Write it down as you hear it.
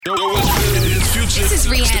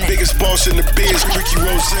Rihanna. The biggest boss in the biz, Ricky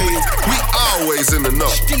Rose. We always in the know.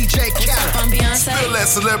 DJ Khaled. I'm Beyonce. Feel that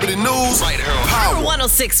celebrity news right here on Power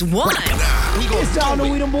 106.1. It's all the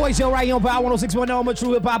We Them Boys show right here on Power 106.1. I'm a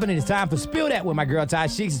true hip hop, and it's time for Spill That with my girl Ty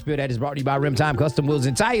Sheeks. Spill That is brought to you by Rim Time Custom Wheels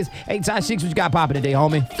and Tires. Hey, Ty Sheeks, what you got popping today,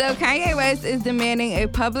 homie? So Kanye West is demanding a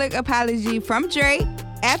public apology from Drake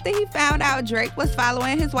after he found out Drake was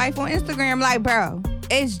following his wife on Instagram. Like, bro,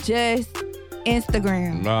 it's just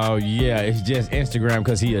Instagram. Oh, yeah, it's just Instagram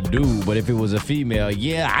because he a dude. But if it was a female,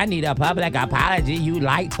 yeah, I need a public apology. You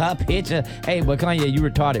liked her picture. Hey, but Kanye, you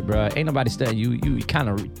retarded, bro. Ain't nobody studying you.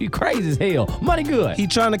 You crazy as hell. Money good. He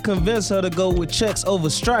trying to convince her to go with checks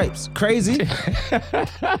over stripes. Crazy.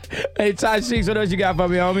 Hey, Ty Sheeks, what else you got for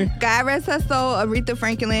me, homie? God rest her soul, Aretha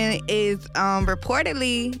Franklin is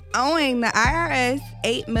reportedly owing the IRS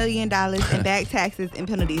 $8 million in back taxes and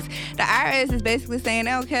penalties. The IRS is basically saying,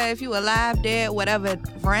 they don't care if you alive, dead, whatever,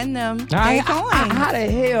 run them. They coins. How the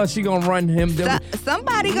hell she gonna run him?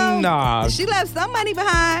 Somebody gonna. Nah. She left some money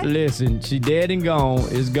behind. Listen, she dead and gone.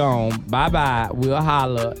 It's gone. Bye-bye. We'll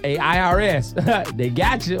holler. Hey, IRS, they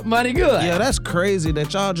got you. Money good. Yeah, that's crazy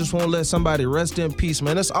that y'all just won't let somebody rest in peace,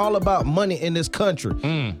 man. It's all about money in this country.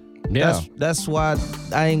 Yeah. That's why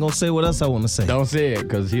I ain't gonna say what else I want to say. Don't say it,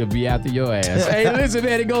 because he'll be after your ass. Hey, listen,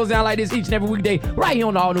 man, it goes down like this each and every weekday right here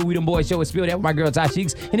on the All New We Them Boys show. It's Spill That with my girl, Ty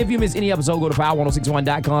Sheeks. And if you miss any episode, go to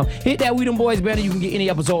power1061.com. Hit that We Them Boys banner. You can get any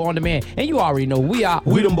episode on demand. And you already know we are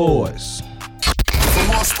We Them Boys. For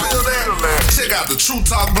more Spill That, check out the True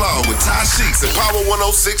Talk blog with Ty Sheeks at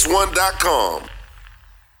power1061.com.